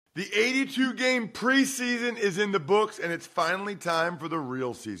The 82-game preseason is in the books, and it's finally time for the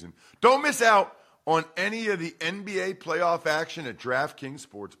real season. Don't miss out on any of the NBA playoff action at DraftKings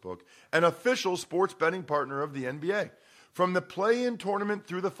Sportsbook, an official sports betting partner of the NBA. From the play-in tournament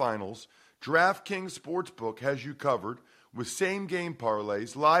through the finals, DraftKings Sportsbook has you covered with same-game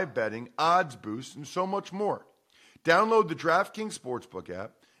parlays, live betting, odds boosts, and so much more. Download the DraftKings Sportsbook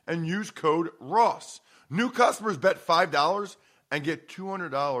app and use code ROSS. New customers bet $5 and get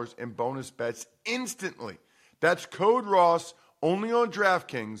 $200 in bonus bets instantly. That's code ROSS only on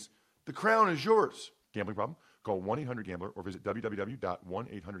DraftKings. The crown is yours. Gambling problem? Call 1-800-GAMBLER or visit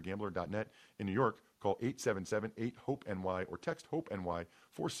www.1800gambler.net. In New York, call 877-8-HOPE-NY or text HOPE-NY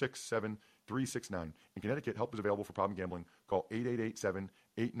 467-369. In Connecticut, help is available for problem gambling. Call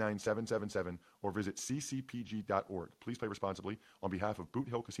 888-7-897-7777 or visit ccpg.org. Please play responsibly. On behalf of Boot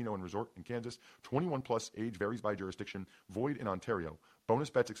Hill Casino and Resort in Kansas, 21 plus, age varies by jurisdiction, void in Ontario.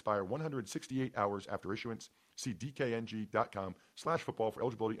 Bonus bets expire 168 hours after issuance. See dkng.com/football for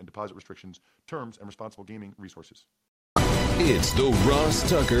eligibility and deposit restrictions, terms, and responsible gaming resources. It's the Ross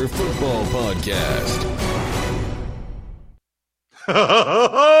Tucker Football Podcast.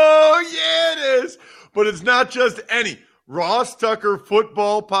 Oh, yeah, it is. But it's not just any Ross Tucker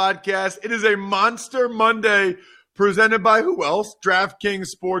Football Podcast. It is a Monster Monday presented by who else? DraftKings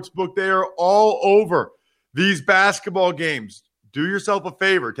Sportsbook. They are all over these basketball games. Do yourself a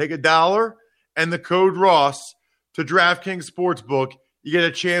favor. Take $1 and the code Ross to DraftKings Sportsbook. You get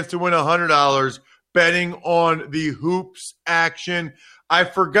a chance to win $100 betting on the hoops action. I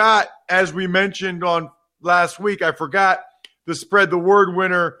forgot, as we mentioned on last week, I forgot the Spread the Word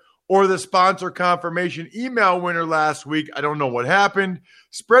winner or the sponsor confirmation email winner last week. I don't know what happened.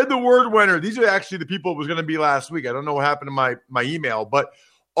 Spread the Word winner. These are actually the people it was going to be last week. I don't know what happened to my email, but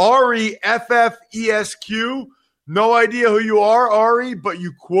Ari FFESQ. No idea who you are, Ari, but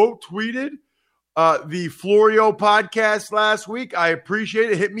you quote tweeted the Florio podcast last week. I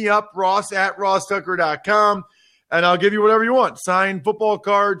appreciate it. Hit me up, Ross at rosstucker.com, and I'll give you whatever you want. Signed football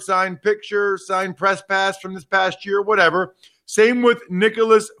card, signed picture, signed press pass from this past year, whatever. Same with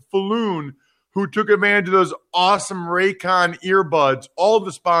Nicholas Falloon, who took advantage of those awesome Raycon earbuds. All of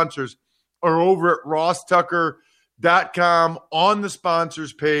the sponsors are over at rosstucker.com on the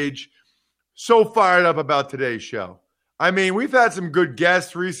sponsors page. So fired up about today's show. I mean, we've had some good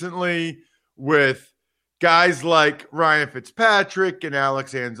guests recently with guys like Ryan Fitzpatrick and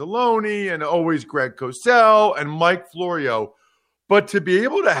Alex Anzalone and always Greg Cosell and Mike Florio. But to be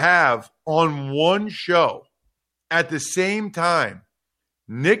able to have on one show at the same time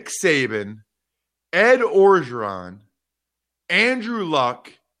Nick Saban, Ed Orgeron, Andrew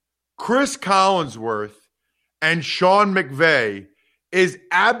Luck, Chris Collinsworth, and Sean McVay is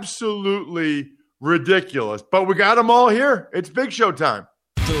absolutely ridiculous. But we got them all here. It's Big Show time.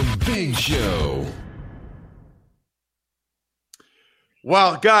 The Big Show.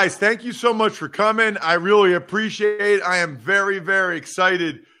 Well, guys, thank you so much for coming. I really appreciate it. I am very, very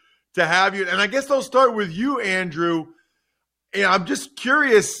excited to have you. And I guess I'll start with you, Andrew. And I'm just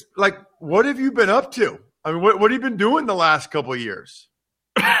curious, like, what have you been up to? I mean, what have you been doing the last couple of years?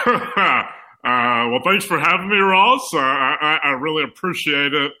 Well, thanks for having me, Ross. I really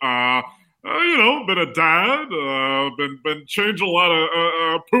appreciate it. Been a dad, been changing a lot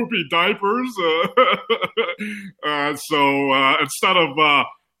of poopy diapers. So instead of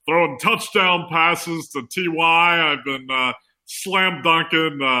throwing touchdown passes to TY, I've been slam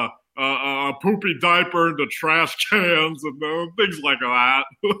dunking a poopy diaper into trash cans and things like that.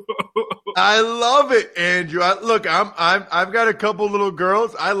 I love it, Andrew. I've got a couple little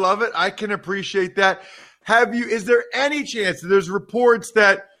girls. I love it. I can appreciate that. Is there any chance? There's reports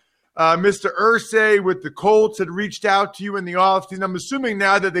that Mr. Irsay with the Colts had reached out to you in the offseason. I'm assuming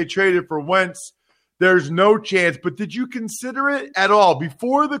now that they traded for Wentz, there's no chance. But did you consider it at all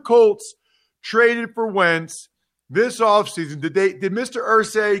before the Colts traded for Wentz this offseason? Did Mr.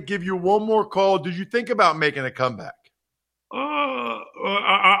 Irsay give you one more call? Did you think about making a comeback?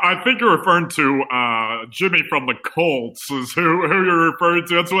 I think you're referring to Jimmy from the Colts is who you're referring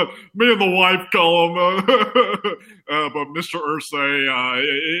to. That's what me and the wife call him. But Mr.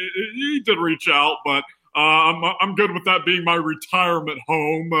 Irsay, he did reach out, but I'm good with that being my retirement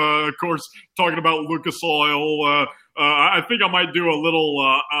home. Of course, talking about Lucas Oil, I think I might do a little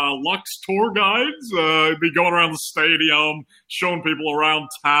Lux tour guides, be going around the stadium, showing people around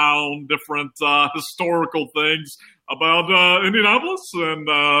town, different historical things about Indianapolis and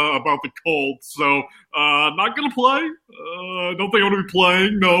about the Colts. So not going to play. Don't think I'm going to be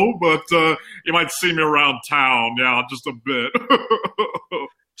playing, no, but you might see me around town, yeah, just a bit.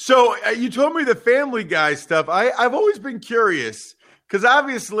 So you told me the Family Guy stuff. I've always been curious Because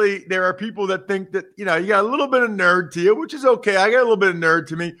obviously there are people that think that, you got a little bit of nerd to you, which is okay. I got a little bit of nerd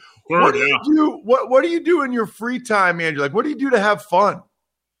to me. Sure, what do you do? What do you do in your free time, Andrew? Like, what do you do to have fun?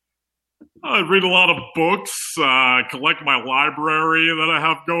 I read a lot of books, collect my library that I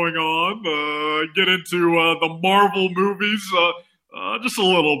have going on, get into the Marvel movies just a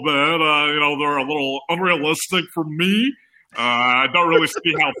little bit. They're a little unrealistic for me. I don't really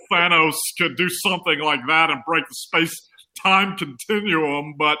see how Thanos could do something like that and break the space-time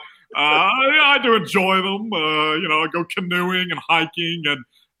continuum, but I do enjoy them. I go canoeing and hiking, and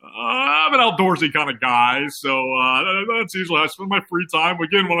I'm an outdoorsy kind of guy, so that's usually how I spend my free time.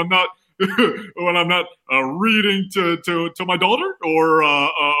 Again, when I'm not reading to my daughter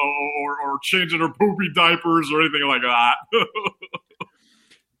or changing her poopy diapers or anything like that.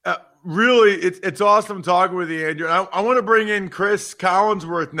 Really, it's awesome talking with you, Andrew. I want to bring in Chris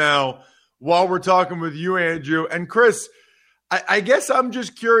Collinsworth now while we're talking with you, Andrew. And Chris, I guess I'm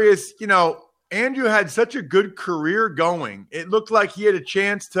just curious, Andrew had such a good career going. It looked like he had a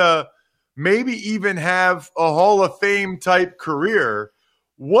chance to maybe even have a Hall of Fame type career.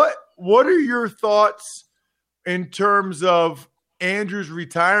 What are your thoughts in terms of Andrew's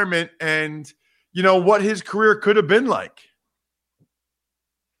retirement and, what his career could have been like?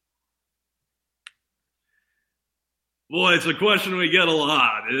 Boy, it's a question we get a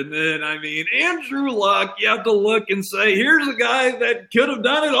lot. And Andrew Luck, you have to look and say, here's a guy that could have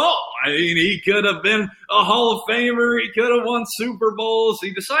done it all. He could have been a Hall of Famer. He could have won Super Bowls.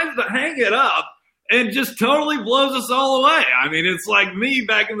 He decides to hang it up and just totally blows us all away. It's like me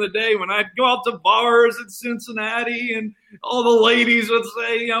back in the day when I'd go out to bars in Cincinnati and all the ladies would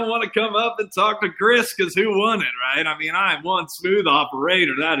say, I want to come up and talk to Chris because who won it, right? I'm one smooth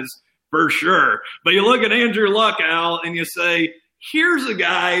operator, that is for sure. But you look at Andrew Luck, Al, and you say, here's a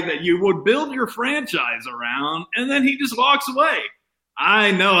guy that you would build your franchise around, and then he just walks away.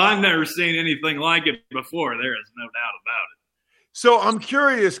 I know I've never seen anything like it before. There is no doubt about it. So I'm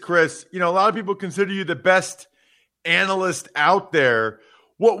curious, Chris, a lot of people consider you the best analyst out there.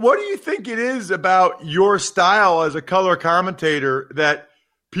 What do you think it is about your style as a color commentator that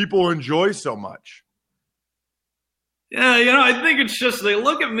people enjoy so much? Yeah, I think it's just they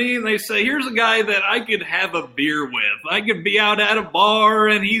look at me and they say, here's a guy that I could have a beer with. I could be out at a bar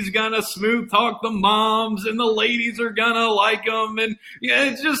and he's going to smooth talk the moms and the ladies are going to like him. And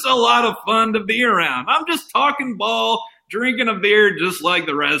it's just a lot of fun to be around. I'm just talking ball, drinking a beer just like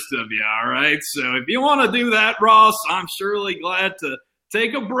the rest of you, all right? So if you want to do that, Ross, I'm surely glad to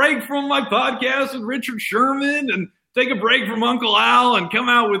take a break from my podcast with Richard Sherman and take a break from Uncle Al and come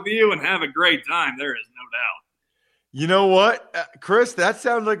out with you and have a great time. There is no doubt. You know what, Chris, that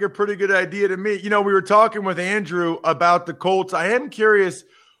sounds like a pretty good idea to me. We were talking with Andrew about the Colts. I am curious,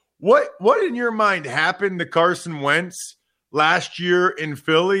 what in your mind happened to Carson Wentz last year in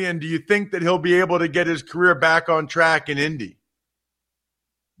Philly, and do you think that he'll be able to get his career back on track in Indy?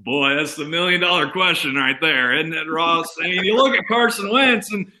 Boy, that's the $1 million question right there, isn't it, Ross? You look at Carson Wentz,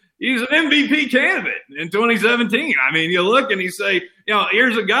 and he's an MVP candidate in 2017. You look and you say,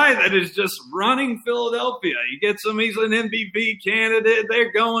 here's a guy that is just running Philadelphia. You get he's an MVP candidate.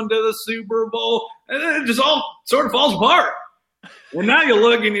 They're going to the Super Bowl. And then it just all sort of falls apart. Well, now you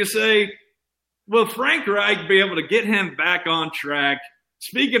look and you say, will Frank Reich be able to get him back on track?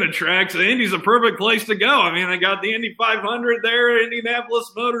 Speaking of tracks, Indy's a perfect place to go. They got the Indy 500 there at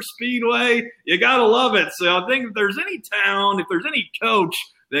Indianapolis Motor Speedway. You got to love it. So I think if there's any town, if there's any coach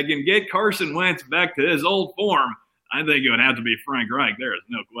that can get Carson Wentz back to his old form, I think it would have to be Frank Reich. There is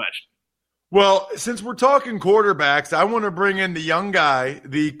no question. Well, since we're talking quarterbacks, I want to bring in the young guy,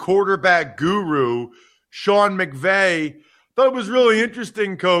 the quarterback guru, Sean McVay. Thought it was really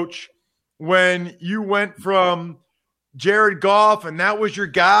interesting, Coach, when you went from Jared Goff and that was your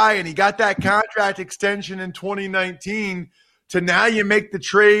guy and he got that contract extension in 2019 to now you make the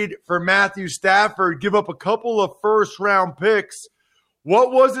trade for Matthew Stafford, give up a couple of first-round picks.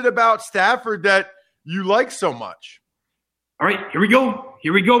 What was it about Stafford that you like so much? All right, here we go.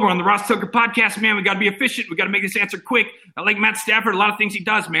 We're on the Ross Tucker podcast, man. We got to be efficient. We got to make this answer quick. I like Matt Stafford. A lot of things he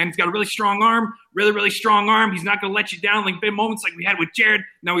does, man. He's got a really strong arm, really strong arm. He's not going to let you down like big moments like we had with Jared.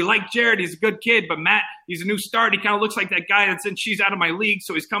 Now, we like Jared. He's a good kid. But Matt, he's a new start. He kind of looks like that guy that said she's out of my league.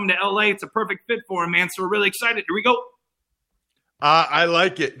 So he's coming to L.A. It's a perfect fit for him, man. So we're really excited. Here we go. I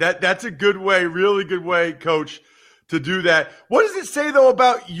like it. That's a good way, really good way, Coach, to do that. What does it say, though,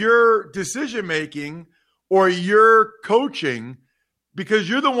 about your decision-making or your coaching? Because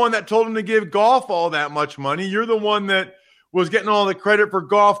you're the one that told him to give Goff all that much money. You're the one that was getting all the credit for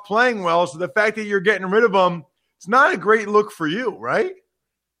Goff playing well. So the fact that you're getting rid of him, it's not a great look for you, right?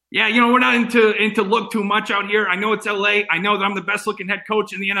 Yeah, we're not into look too much out here. I know it's LA. I know that I'm the best looking head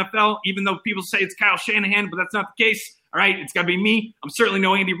coach in the NFL, even though people say it's Kyle Shanahan, but that's not the case. All right, it's got to be me. I'm certainly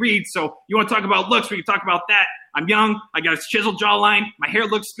no Andy Reid. So you want to talk about looks, we can talk about that. I'm young. I got a chiseled jawline. My hair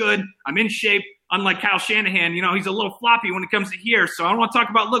looks good. I'm in shape. Unlike Kyle Shanahan, he's a little floppy when it comes to here. So I don't want to talk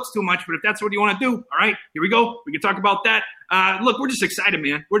about looks too much, but if that's what you want to do, all right, here we go. We can talk about that. Look, we're just excited,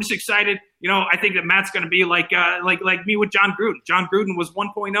 man. We're just excited. I think that Matt's going to be like me with John Gruden. John Gruden was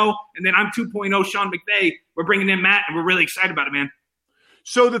 1.0, and then I'm 2.0 Sean McVay. We're bringing in Matt, and we're really excited about it, man.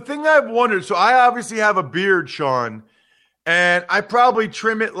 So the thing I've wondered, so I obviously have a beard, Sean, and I probably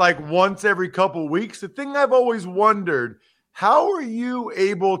trim it like once every couple weeks. The thing I've always wondered, how are you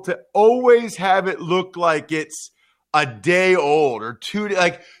able to always have it look like it's a day old or 2 days?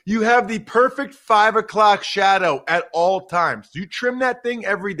 Like you have the perfect 5 o'clock shadow at all times. Do you trim that thing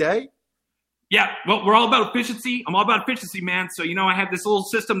every day? Yeah, well, we're all about efficiency. I'm all about efficiency, man. So, I have this little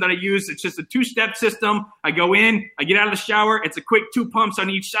system that I use. It's just a 2-step system. I go in, I get out of the shower. It's a quick 2 pumps on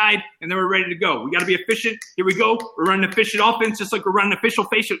each side, and then we're ready to go. We got to be efficient. Here we go. We're running efficient offense, just like we're running official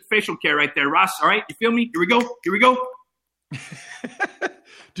facial care right there, Ross. All right, you feel me? Here we go.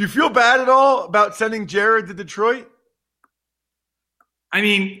 Do you feel bad at all about sending Jared to Detroit? I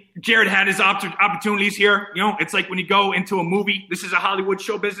mean, Jared had his opportunities here. It's like when you go into a movie. This is a Hollywood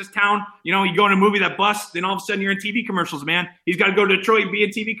show business town. You go in a movie that busts, then all of a sudden you're in TV commercials, man. He's got to go to Detroit and be in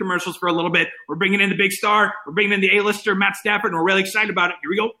TV commercials for a little bit. We're bringing in the big star. We're bringing in the A-lister, Matt Stafford, and we're really excited about it. Here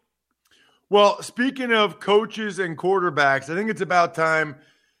we go. Well, speaking of coaches and quarterbacks, I think it's about time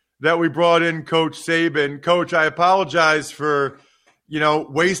that we brought in Coach Saban. Coach, I apologize for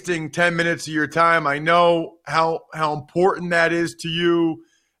wasting 10 minutes of your time. I know how important that is to you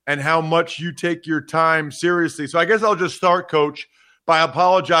and how much you take your time seriously. So I guess I'll just start, Coach, by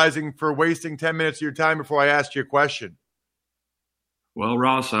apologizing for wasting 10 minutes of your time before I ask you a question. Well,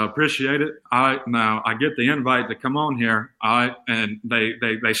 Ross, I appreciate it. I get the invite to come on here. And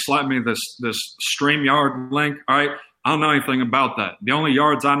they slapped me this StreamYard link. All right. I don't know anything about that. The only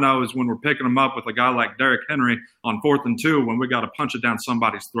yards I know is when we're picking them up with a guy like Derrick Henry on 4th and 2 when we got to punch it down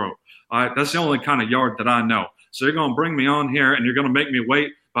somebody's throat. All right, that's the only kind of yard that I know. So you're going to bring me on here and you're going to make me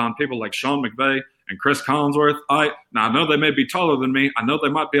wait behind people like Sean McVay and Chris Collinsworth. All right, now I know they may be taller than me. I know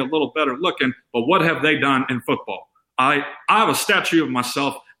they might be a little better looking, but what have they done in football? I have a statue of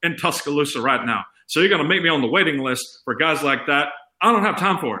myself in Tuscaloosa right now. So you're going to make me on the waiting list for guys like that. I don't have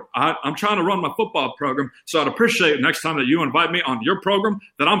time for it. I'm trying to run my football program, so I'd appreciate it next time that you invite me on your program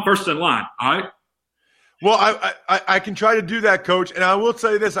that I'm first in line, all right? Well, I can try to do that, Coach. And I will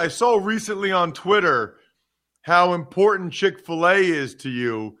say this. I saw recently on Twitter how important Chick-fil-A is to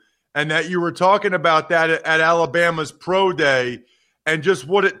you and that you were talking about that at Alabama's Pro Day and just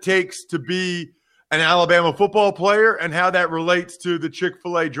what it takes to be an Alabama football player and how that relates to the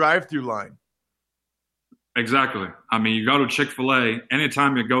Chick-fil-A drive-thru line. Exactly. I mean, you go to Chick-fil-A,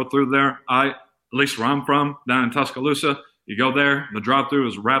 anytime you go through there, at least where I'm from, down in Tuscaloosa, you go there, the drive-thru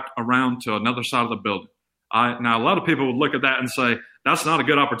is wrapped around to another side of the building. Now, a lot of people would look at that and say, that's not a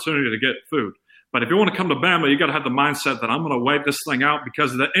good opportunity to get food. But if you want to come to Bama, you got to have the mindset that I'm going to wait this thing out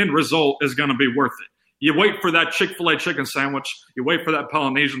because the end result is going to be worth it. You wait for that Chick-fil-A chicken sandwich. You wait for that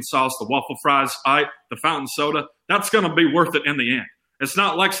Polynesian sauce, the waffle fries, the fountain soda. That's going to be worth it in the end. It's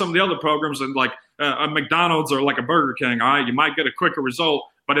not like some of the other programs and like a McDonald's or like a Burger King. You might get a quicker result,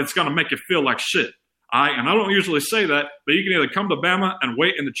 but it's going to make you feel like shit. And I don't usually say that, but you can either come to Bama and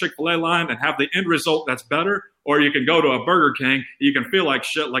wait in the Chick-fil-A line and have the end result that's better, or you can go to a Burger King, you can feel like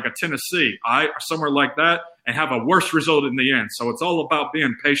shit like a Tennessee, or somewhere like that, and have a worse result in the end. So it's all about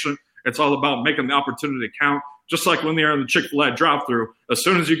being patient. It's all about making the opportunity count. Just like when they're in the Chick-fil-A drive-thru, as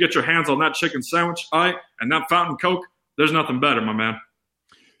soon as you get your hands on that chicken sandwich, and that fountain Coke, there's nothing better, my man.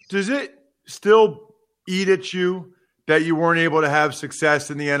 Does it still eat at you that you weren't able to have success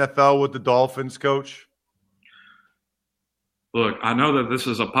in the NFL with the Dolphins, Coach? Look, I know that this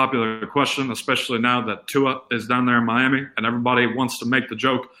is a popular question, especially now that Tua is down there in Miami, and everybody wants to make the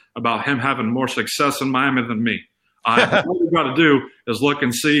joke about him having more success in Miami than me. What we've got to do is look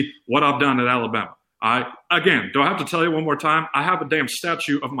and see what I've done at Alabama. Again, do I have to tell you one more time? I have a damn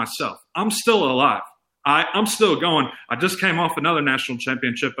statue of myself. I'm still alive. I'm still going. I just came off another national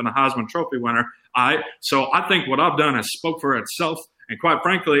championship and a Heisman Trophy winner. So I think what I've done has spoke for itself. And quite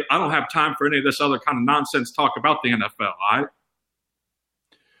frankly, I don't have time for any of this other kind of nonsense talk about the NFL.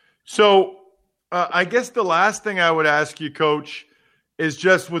 So I guess the last thing I would ask you, Coach, is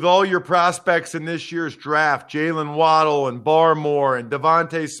just with all your prospects in this year's draft, Jalen Waddle and Barmore and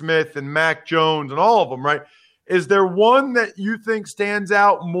Devontae Smith and Mac Jones and all of them, right? Is there one that you think stands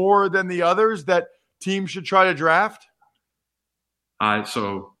out more than the others that teams should try to draft?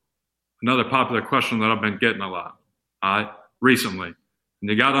 So another popular question that I've been getting a lot recently. And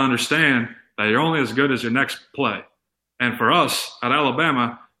you got to understand that you're only as good as your next play. And for us at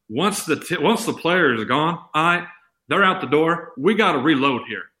Alabama, once the player is gone, they're out the door. We got to reload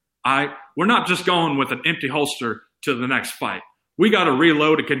here. We're not just going with an empty holster to the next fight. We got to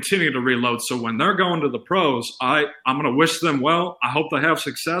reload and continue to reload. So when they're going to the pros, I'm going to wish them well. I hope they have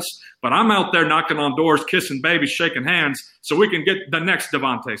success. But I'm out there knocking on doors, kissing babies, shaking hands, so we can get the next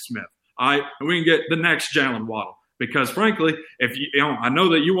Devontae Smith. And we can get the next Jalen Waddle. Because frankly, if I know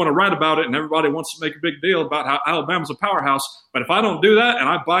that you want to write about it and everybody wants to make a big deal about how Alabama's a powerhouse. But if I don't do that and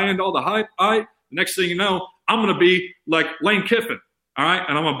I buy into all the hype, the next thing you know, I'm going to be like Lane Kiffin. All right,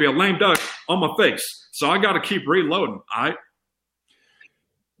 and I'm going to be a lame duck on my face. So I got to keep reloading. All right.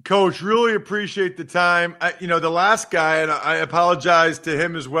 Coach, really appreciate the time. The last guy, and I apologize to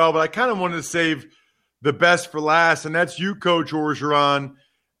him as well, but I kind of wanted to save the best for last, and that's you, Coach Orgeron.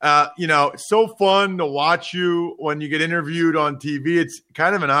 It's so fun to watch you when you get interviewed on TV. It's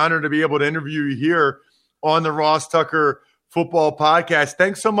kind of an honor to be able to interview you here on the Ross Tucker Football Podcast.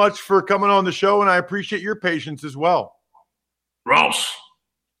 Thanks so much for coming on the show, and I appreciate your patience as well. Ross,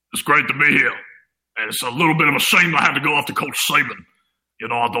 it's great to be here. And it's a little bit of a shame I had to go after Coach Saban.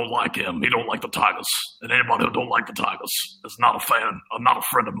 I don't like him. He don't like the Tigers. And anybody who don't like the Tigers is not a fan or not a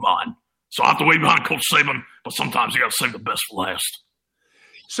friend of mine. So I have to wait behind Coach Saban, but sometimes you got to save the best for last.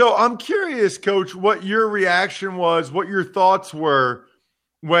 So I'm curious, Coach, what your reaction was, what your thoughts were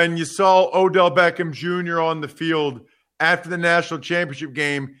when you saw Odell Beckham Jr. on the field after the national championship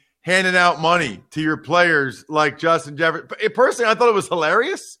game handing out money to your players like Justin Jefferson. Personally, I thought it was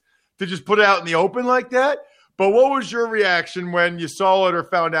hilarious to just put it out in the open like that. But what was your reaction when you saw it or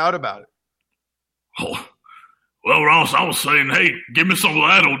found out about it? Oh, well, Ross, I was saying, hey, give me some of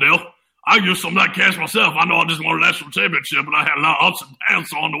that, Odell. I use some of that cash myself. I know I just won a national championship, but I had a lot of ups and downs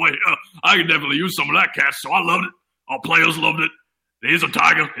on the way here. I could definitely use some of that cash, so I loved it. Our players loved it. He's a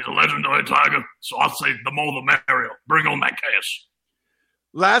Tiger. He's a legendary Tiger. So I'd say the more the merrier. Bring on that cash.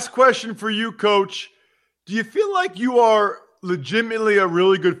 Last question for you, Coach. Do you feel like you are legitimately a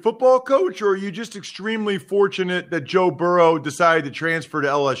really good football coach, or are you just extremely fortunate that Joe Burrow decided to transfer to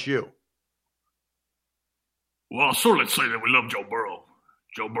LSU? Well, I'll certainly say that we love Joe Burrow.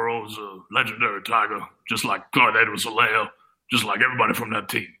 Joe Burrow is a legendary Tiger, just like Clyde Edwards-Helaire, just like everybody from that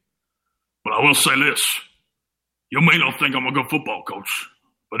team. But I will say this. You may not think I'm a good football coach,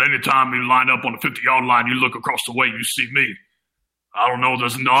 but anytime you line up on the 50-yard line, you look across the way, you see me. I don't know,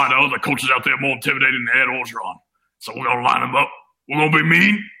 there's no other coaches out there more intimidating than Ed Orgeron. So we're going to line them up. We're going to be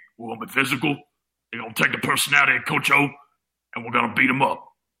mean. We're going to be physical. We're going to take the personality of Coach O, and we're going to beat them up.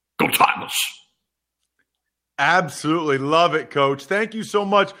 Go Tigers. Absolutely. Love it, Coach. Thank you so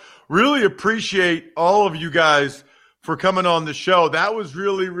much. Really appreciate all of you guys for coming on the show. That was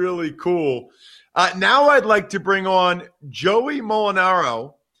really, really cool. Now I'd like to bring on Joey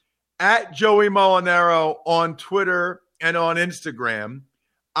Molinaro, at Joey Molinaro on Twitter and on Instagram.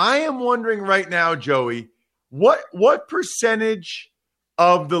 I am wondering right now, Joey, what percentage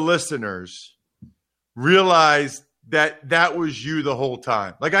of the listeners realize that was you the whole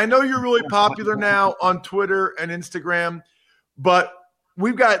time? Like, I know you're really popular now on Twitter and Instagram, but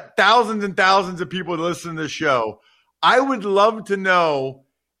we've got thousands and thousands of people that listen to this show. I would love to know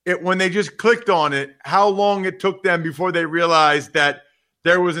it when they just clicked on it, how long it took them before they realized that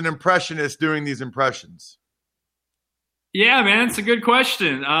there was an impressionist doing these impressions. Yeah, man, it's a good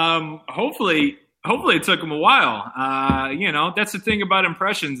question. Hopefully it took them a while. That's the thing about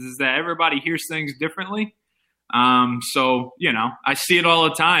impressions is that everybody hears things differently. So I see it all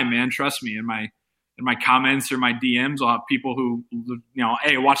the time, man. Trust me, in my comments or my DMs, I'll have people who,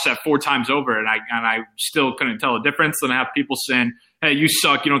 hey, watch that 4 times over, and I still couldn't tell the difference. Then I have people saying, hey, you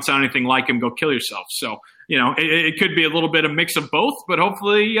suck. You don't sound anything like him. Go kill yourself. So, it could be a little bit of mix of both, but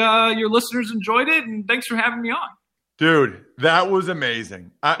hopefully your listeners enjoyed it, and thanks for having me on. Dude, that was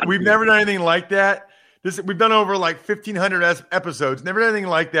amazing. We've never done anything like that. We've done over like 1,500 episodes. Never done anything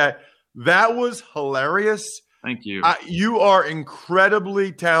like that. That was hilarious. Thank you. You are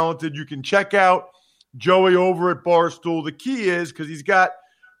incredibly talented. You can check out Joey over at Barstool. The key is, because he's got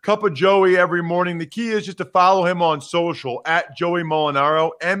Cup of Joey every morning, the key is just to follow him on social at Joey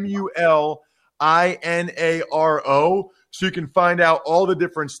Molinaro, Mulinaro, so you can find out all the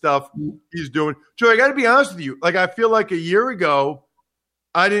different stuff he's doing. Joey, I got to be honest with you. Like, I feel like a year ago,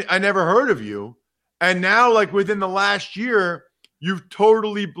 I never heard of you. And now, like, within the last year, you've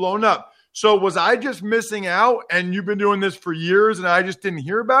totally blown up. So was I just missing out and you've been doing this for years and I just didn't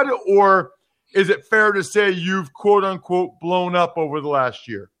hear about it? Or is it fair to say you've, quote unquote, blown up over the last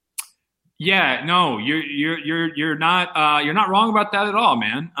year? Yeah, no, you're not wrong about that at all,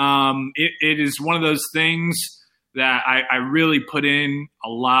 man. It is one of those things that I really put in a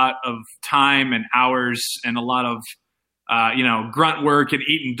lot of time and hours and a lot of grunt work and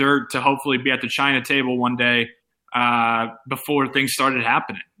eating dirt to hopefully be at the China table one day before things started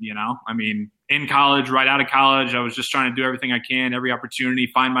happening. I mean, in college, right out of college, I was just trying to do everything I can, every opportunity,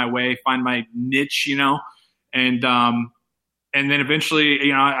 find my way, find my niche, and then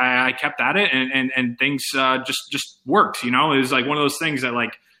eventually, I kept at it and things just worked. It was like one of those things that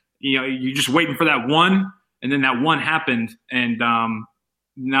you're just waiting for that one, and then that one happened, and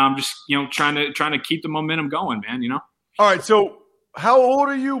now I'm just trying to keep the momentum going, man. All right, so how old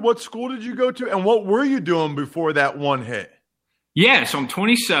are you? What school did you go to, and what were you doing before that one hit? Yeah, so I'm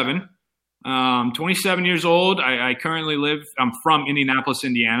 27. 27 years old. I currently I'm from Indianapolis,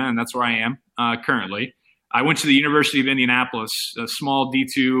 Indiana, and that's where I am currently. I went to the University of Indianapolis, a small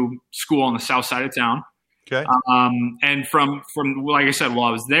D2 school on the south side of town. Okay. And from like I said, while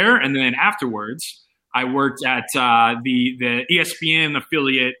I was there, and then afterwards, I worked at the ESPN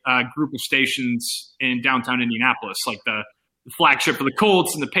affiliate group of stations in downtown Indianapolis, like the flagship for the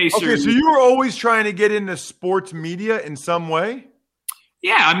Colts and the Pacers. Okay, so you were always trying to get into sports media in some way?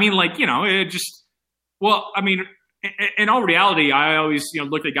 Yeah, I mean, in all reality, I always,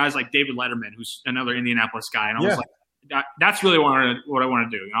 looked at guys like David Letterman, who's another Indianapolis guy, and I was like, that's really what I want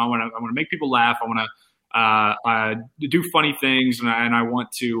to do. I want to make people laugh. I want to do funny things, and I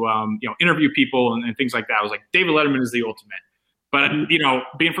want to interview people and things like that. I was like, David Letterman is the ultimate. But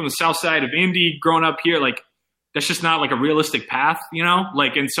being from the south side of Indy, growing up here, that's just not like a realistic path,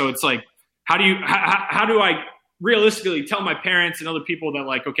 and so it's like, how do I realistically tell my parents and other people that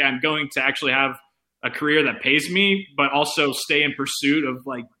okay, I'm going to actually have a career that pays me, but also stay in pursuit of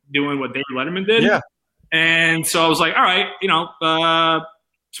doing what David Letterman did. Yeah. And so I was like, all right,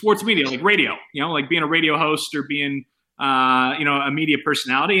 sports media, like radio, being a radio host or being, a media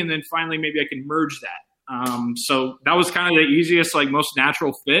personality. And then finally, maybe I can merge that. So that was kind of the easiest, most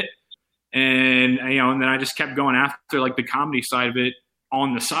natural fit. And, and then I just kept going after the comedy side of it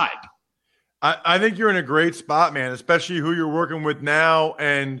on the side. I think you're in a great spot, man, especially who you're working with now.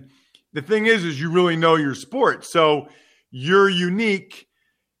 And the thing is you really know your sport. So you're unique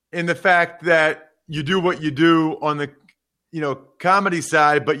in the fact that you do what you do on the, comedy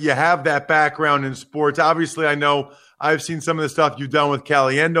side, but you have that background in sports. Obviously, I know I've seen some of the stuff you've done with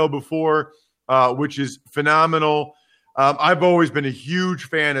Caliendo before, which is phenomenal. I've always been a huge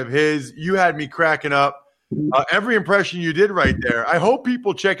fan of his. You had me cracking up. Every impression you did right there. I hope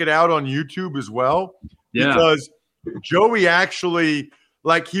people check it out on YouTube as well. Yeah. Because Joey actually,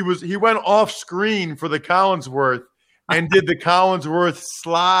 he went off screen for the Collinsworth and did the Collinsworth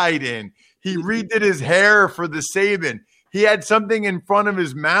slide in. He redid his hair for the Saban. He had something in front of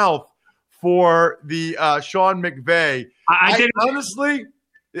his mouth for the Sean McVay. Honestly,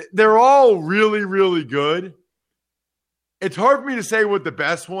 they're all really, really good. It's hard for me to say what the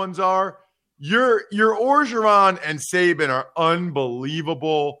best ones are. Your Orgeron and Saban are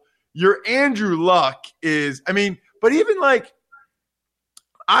unbelievable. Your Andrew Luck is, but even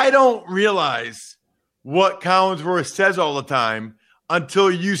I don't realize what Collinsworth says all the time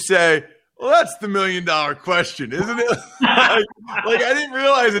until you say, well, that's the $1 million question, isn't it? I didn't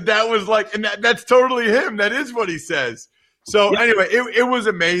realize that was and that's totally him. That is what he says. So anyway, it was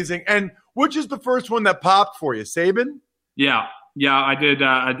amazing. And which is the first one that popped for you, Saban? Yeah. I did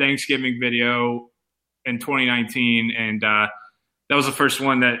a Thanksgiving video in 2019, and that was the first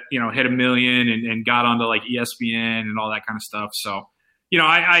one that hit 1 million and got onto ESPN and all that kind of stuff. So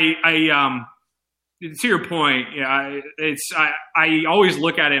I to your point, I always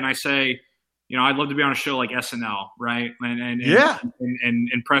look at it and I say, I'd love to be on a show like SNL, right? And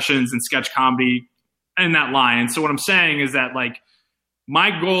impressions and sketch comedy in that line. And so what I'm saying is that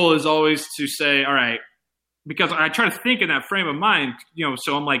my goal is always to say, all right, because I try to think in that frame of mind,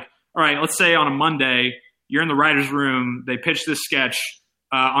 so I'm like, all right, let's say on a Monday, you're in the writer's room, they pitch this sketch.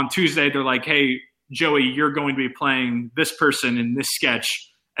 On Tuesday, they're like, hey, Joey, you're going to be playing this person in this sketch.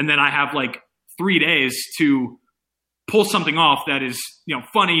 And then I have 3 days to pull something off that is,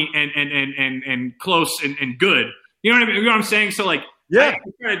 funny and close and good. You know what I mean? You know what I'm saying? So I try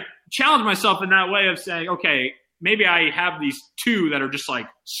to challenge myself in that way of saying, okay, maybe I have these two that are just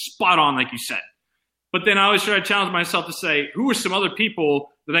spot on, like you said. But then I always try to challenge myself to say, who are some other people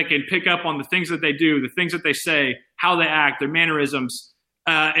that I can pick up on the things that they do, the things that they say, how they act, their mannerisms.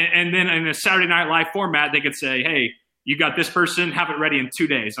 And then in a Saturday Night Live format, they could say, hey, you got this person, have it ready in 2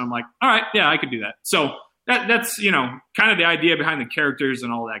 days. And I'm like, all right, yeah, I could do that. So that's kind of the idea behind the characters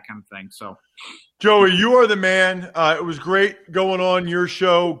and all that kind of thing. So, Joey, you are the man. It was great going on your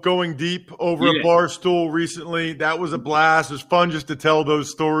show, Going Deep, over at Barstool recently. That was a blast. It was fun just to tell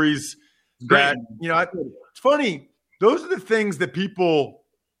those stories. That, it's funny. Those are the things that people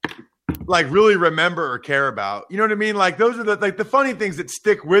like really remember or care about. You know what I mean? Like those are the funny things that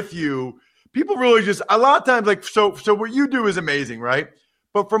stick with you. People really just a lot of times like so what you do is amazing, right?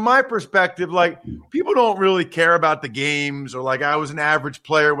 But from my perspective, like people don't really care about the games or like I was an average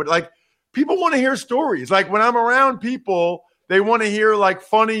player. Like people want to hear stories. Like when I'm around people, they want to hear like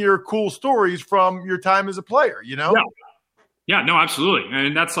funny or cool stories from your time as a player, Yeah, no, absolutely.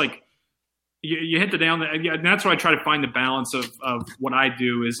 And that's like, you hit the nail on the head. And that's why I try to find the balance of what I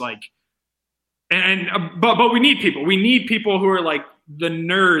do is like, but we need people. We need people who are like the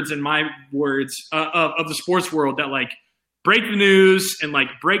nerds, in my words, of the sports world that like break the news and like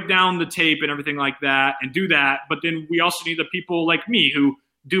break down the tape and everything like that and do that. But then we also need the people like me who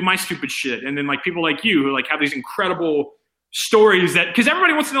do my stupid shit. And then like people like you who like have these incredible stories that, because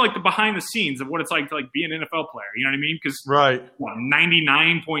everybody wants to know like the behind the scenes of what it's like to like be an NFL player. You know what I mean? Because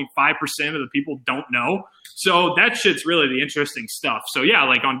 99.5% of the people don't know. So that shit's really the interesting stuff. So yeah,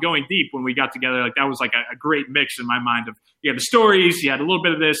 like on Going Deep when we got together, like that was like a great mix in my mind of you had the stories, you had a little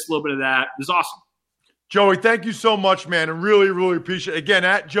bit of this, a little bit of that. It was awesome. Joey, thank you so much, man. I really, really appreciate it. Again,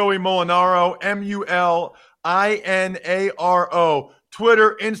 at Joey Molinaro, Mulinaro.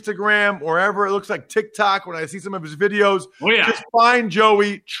 Twitter, Instagram, wherever it looks like TikTok when I see some of his videos. Oh, yeah. Just find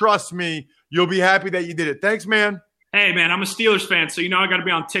Joey. Trust me. You'll be happy that you did it. Thanks, man. Hey, man, I'm a Steelers fan, so I got to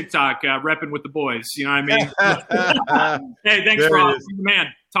be on TikTok repping with the boys. You know what I mean? Hey, thanks, Rob. Man,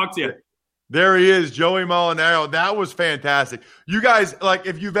 talk to you. There he is, Joey Molinaro. That was fantastic. You guys, like,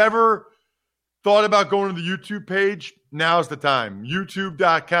 if you've ever thought about going to the YouTube page, now's the time.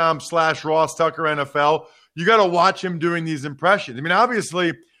 YouTube.com/Ross Tucker NFL. You got to watch him doing these impressions. I mean,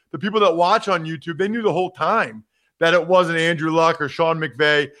 obviously, the people that watch on YouTube, they knew the whole time that it wasn't Andrew Luck or Sean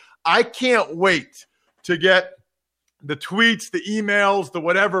McVay. I can't wait to get the tweets, the emails, the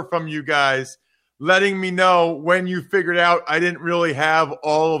whatever from you guys letting me know when you figured out I didn't really have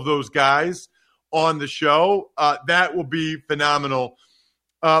all of those guys on the show. That will be phenomenal.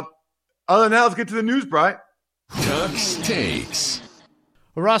 Other than that, let's get to the news, Bri. Tuck's Takes.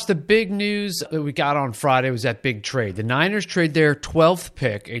 Well, Ross, the big news that we got on Friday was that big trade. The Niners trade their 12th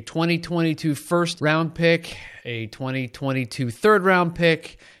pick, a 2022 first-round pick, a 2022 third-round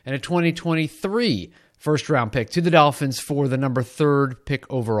pick, and a 2023 first-round pick to the Dolphins for the number 3 pick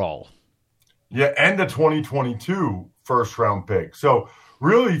overall. Yeah, and the 2022 first-round pick. So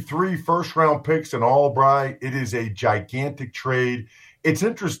really 3 first-round picks in all, Bri. It is a gigantic trade. It's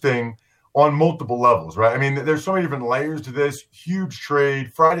interesting on multiple levels, right? I mean, there's so many different layers to this. Huge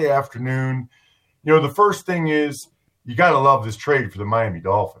trade, Friday afternoon. The first thing is you got to love this trade for the Miami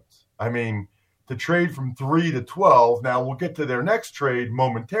Dolphins. I mean, the trade from 3 to 12. Now, we'll get to their next trade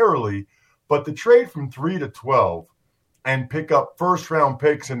momentarily, but the trade from 3 to 12 and pick up first-round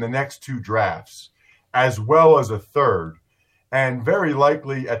picks in the next 2 drafts, as well as a third, and very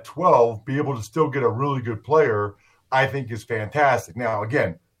likely at 12 be able to still get a really good player, I think is fantastic. Now,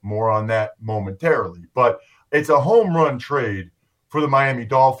 again, more on that momentarily. But it's a home run trade for the Miami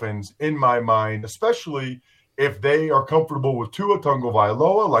Dolphins in my mind, especially if they are comfortable with Tua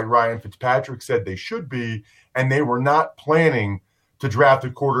Tagovailoa, like Ryan Fitzpatrick said they should be, and they were not planning to draft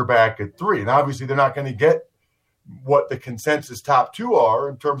a quarterback at 3. And obviously they're not going to get what the consensus top 2 are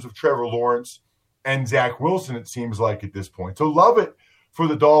in terms of Trevor Lawrence and Zach Wilson, it seems like at this point. So love it for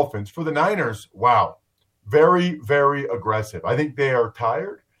the Dolphins. For the Niners, wow, very, very aggressive. I think they are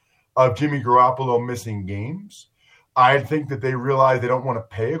tired of Jimmy Garoppolo missing games. I think that they realize they don't want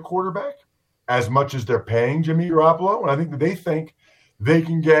to pay a quarterback as much as they're paying Jimmy Garoppolo. And I think that they think they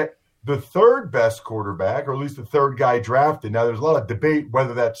can get the 3rd best quarterback, or at least the 3rd guy drafted. Now, there's a lot of debate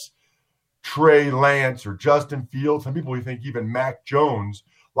whether that's Trey Lance or Justin Fields. Some people think even Mac Jones.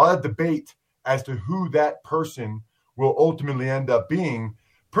 A lot of debate as to who that person will ultimately end up being.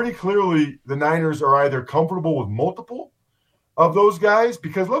 Pretty clearly, the Niners are either comfortable with multiple of those guys,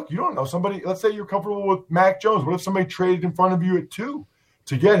 because look, you don't know somebody. Let's say you're comfortable with Mac Jones. What if somebody traded in front of you at 2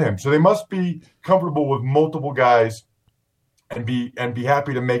 to get him? So they must be comfortable with multiple guys and be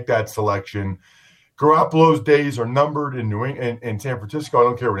happy to make that selection. Garoppolo's days are numbered in New England, in San Francisco. I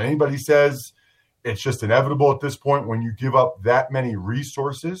don't care what anybody says. It's just inevitable at this point when you give up that many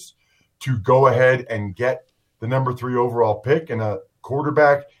resources to go ahead and get the number 3 overall pick and a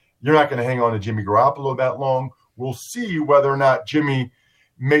quarterback. You're not going to hang on to Jimmy Garoppolo that long. We'll see whether or not Jimmy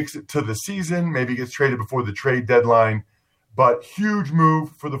makes it to the season, maybe gets traded before the trade deadline. But huge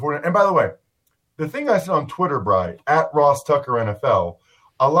move for the 49ers. And by the way, the thing I said on Twitter, Bri, at Ross Tucker NFL,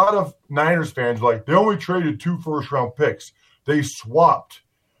 a lot of Niners fans are like, they only traded 2 first-round picks. They swapped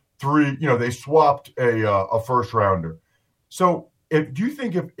a first-rounder. So do you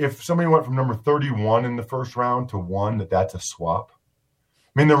think if somebody went from number 31 in the first round to 1, that's a swap?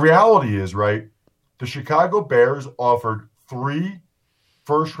 I mean, the reality is, right, the Chicago Bears offered 3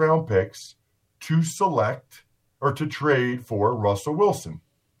 first-round picks to select or to trade for Russell Wilson.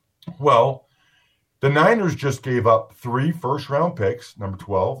 Well, the Niners just gave up 3 first-round picks, number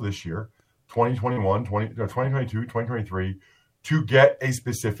 12 this year, 2021, 2022, 2023, to get a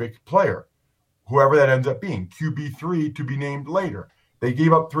specific player, whoever that ends up being, QB3 to be named later. They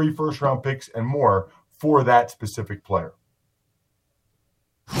gave up 3 first-round picks and more for that specific player.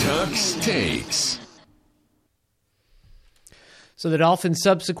 Tuck's Takes. So the Dolphins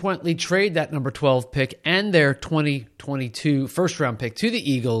subsequently trade that number 12 pick and their 2022 first-round pick to the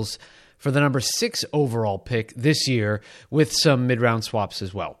Eagles for the number 6 overall pick this year with some mid-round swaps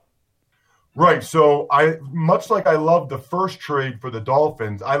as well. Right. So much like I love the first trade for the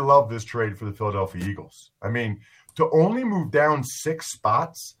Dolphins, I love this trade for the Philadelphia Eagles. I mean, to only move down 6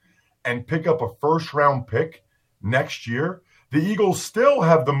 spots and pick up a first-round pick next year, the Eagles still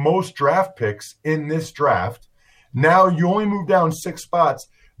have the most draft picks in this draft. Now you only move down 6 spots.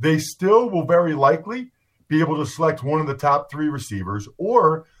 They still will very likely be able to select one of the top 3 receivers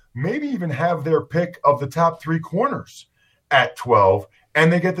or maybe even have their pick of the top 3 corners at 12,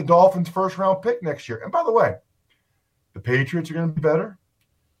 and they get the Dolphins' first-round pick next year. And by the way, the Patriots are going to be better.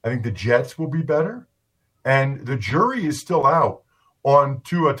 I think the Jets will be better. And the jury is still out on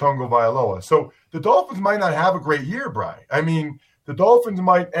Tua Tagovailoa. So the Dolphins might not have a great year, Bri. I mean, the Dolphins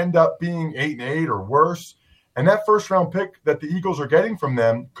might end up being 8-8 or worse. And that first-round pick that the Eagles are getting from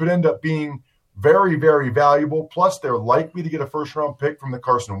them could end up being very, very valuable. Plus, they're likely to get a first-round pick from the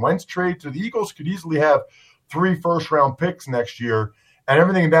Carson Wentz trade. So the Eagles could easily have 3 first-round picks next year and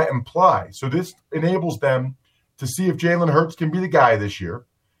everything that implies. So this enables them to see if Jalen Hurts can be the guy this year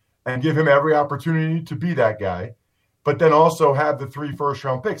and give him every opportunity to be that guy, but then also have the 3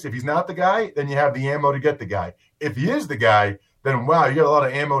 first-round picks. If he's not the guy, then you have the ammo to get the guy. If he is the guy, then, wow, you got a lot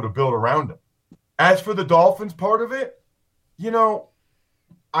of ammo to build around him. As for the Dolphins part of it,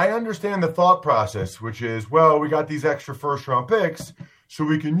 I understand the thought process, which is, well, we got these extra first-round picks, so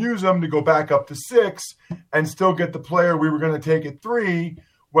we can use them to go back up to 6 and still get the player we were going to take at 3,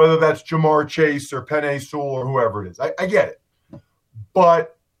 whether that's Jamar Chase or Penei Sewell or whoever it is. I get it.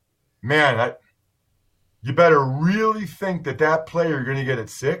 But, man, you better really think that player you're going to get at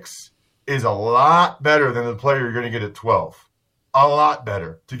 6 is a lot better than the player you're going to get at 12. A lot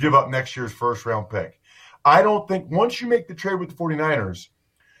better to give up next year's first-round pick. I don't think once you make the trade with the 49ers,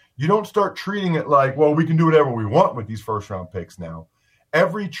 you don't start treating it like, well, we can do whatever we want with these first-round picks now.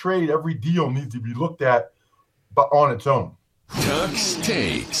 Every trade, every deal needs to be looked at but on its own. Tuck's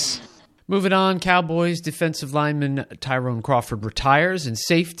Takes. Moving on, Cowboys defensive lineman Tyrone Crawford retires, and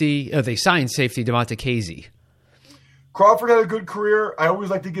they signed safety Devontae Casey. Crawford had a good career. I always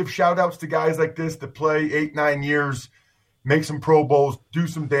like to give shout-outs to guys like this that play 8-9 years, make some Pro Bowls, do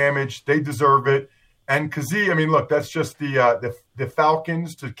some damage. They deserve it. And Kazee, I mean, look, that's just the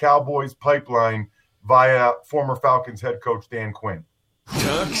Falcons to Cowboys pipeline via former Falcons head coach Dan Quinn.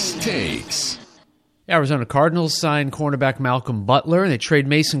 Tuck's Takes. Arizona Cardinals signed cornerback Malcolm Butler, and they trade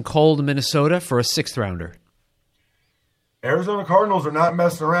Mason Cole to Minnesota for a 6th-rounder. Arizona Cardinals are not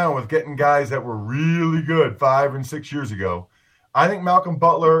messing around with getting guys that were really good 5 and 6 years ago. I think Malcolm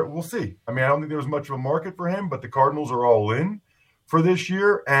Butler, we'll see. I mean, I don't think there was much of a market for him, but the Cardinals are all in for this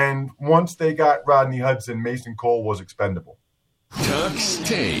year. And once they got Rodney Hudson, Mason Cole was expendable. Tuck's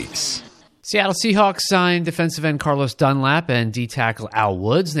Takes. Seattle Seahawks signed defensive end Carlos Dunlap and D-tackle Al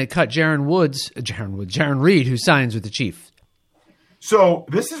Woods, and they cut Jaron Reed, who signs with the Chiefs. So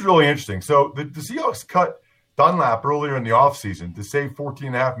this is really interesting. So the Seahawks cut Dunlap earlier in the offseason to save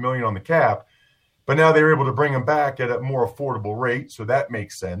 $14.5 million on the cap, but now they were able to bring him back at a more affordable rate, so that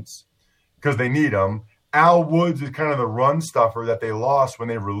makes sense because they need him. Al Woods is kind of the run stuffer that they lost when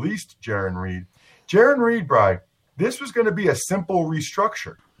they released Jaron Reed. Jaron Reed, Bri, this was going to be a simple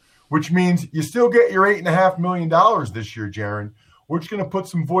restructure, which means you still get your $8.5 million this year, Jaron. We're just going to put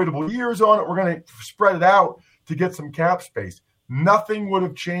some voidable years on it. We're going to spread it out to get some cap space. Nothing would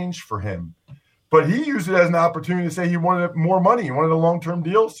have changed for him. But he used it as an opportunity to say he wanted more money. He wanted a long-term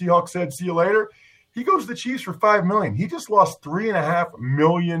deal. Seahawks said, see you later. He goes to the Chiefs for $5 million. He just lost $3.5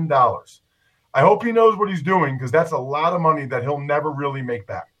 million. I hope he knows what he's doing because that's a lot of money that he'll never really make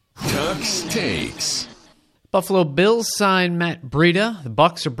back. Tuck's Takes. Buffalo Bills signed Matt Breida. The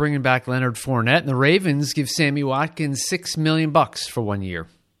Bucs are bringing back Leonard Fournette, and the Ravens give Sammy Watkins $6 million for 1 year.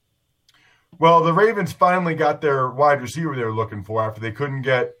 Well, the Ravens finally got their wide receiver they were looking for after they couldn't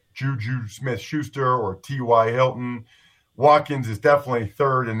get Juju Smith-Schuster or T.Y. Hilton. Watkins is definitely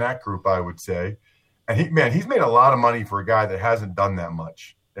third in that group, I would say. And he's made a lot of money for a guy that hasn't done that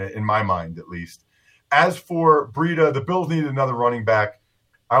much, in my mind at least. As for Breida, the Bills needed another running back.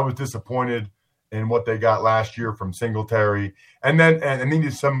 I was disappointed in what they got last year from Singletary. And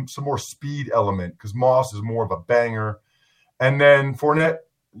needed some more speed element because Moss is more of a banger. And then Fournette,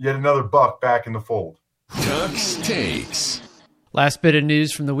 yet another buck back in the fold. Tux takes. Last bit of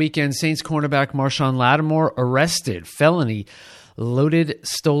news from the weekend. Saints cornerback Marshawn Lattimore arrested. Felony loaded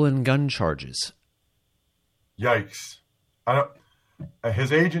stolen gun charges. Yikes.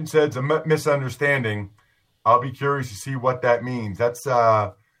 His agent said it's a misunderstanding. I'll be curious to see what that means. That's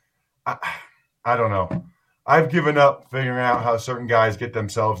I don't know. I've given up figuring out how certain guys get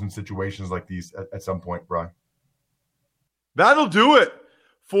themselves in situations like these at some point, Brian. That'll do it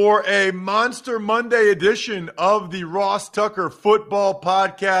for a Monster Monday edition of the Ross Tucker Football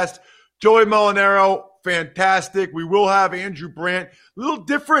Podcast. Joey Molinaro, fantastic. We will have Andrew Brandt, a little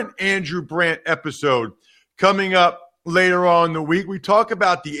different Andrew Brandt episode coming up later on in the week. We talk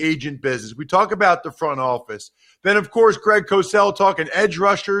about the agent business. We talk about the front office. Then, of course, Greg Cosell talking edge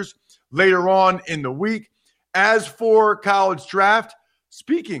rushers later on in the week. As for college draft,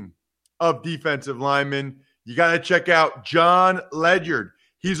 speaking of defensive linemen, you got to check out John Ledyard.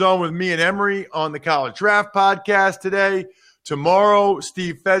 He's on with me and Emery on the College Draft Podcast today. Tomorrow,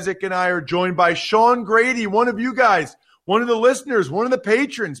 Steve Fezzik and I are joined by Sean Grady, one of you guys, one of the listeners, one of the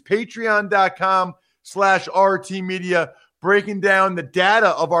patrons, patreon.com/RT Media, breaking down the data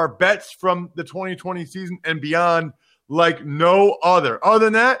of our bets from the 2020 season and beyond like no other. Other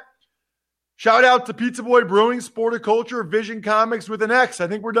than that, shout out to Pizza Boy Brewing, Sporticulture, Vision Comics with an X. I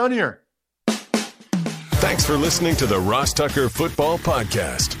think we're done here. Thanks for listening to the Ross Tucker Football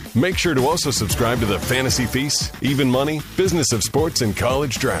Podcast. Make sure to also subscribe to the Fantasy Feast, Even Money, Business of Sports, and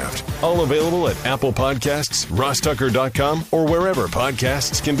College Draft. All available at Apple Podcasts, RossTucker.com, or wherever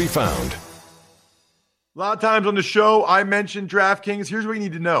podcasts can be found. A lot of times on the show, I mentioned DraftKings. Here's what you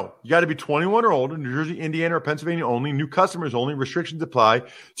need to know. You got to be 21 or older, New Jersey, Indiana, or Pennsylvania only. New customers only. Restrictions apply.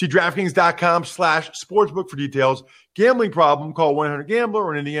 See DraftKings.com/sportsbook for details. Gambling problem, call 1-800-GAMBLER,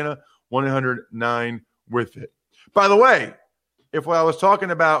 or in Indiana, 1-800-9-WITH-IT. By the way, if what I was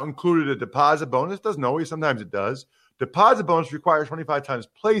talking about included a deposit bonus, doesn't always, sometimes it does. Deposit bonus requires 25 times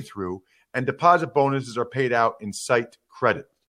playthrough, and deposit bonuses are paid out in site credit.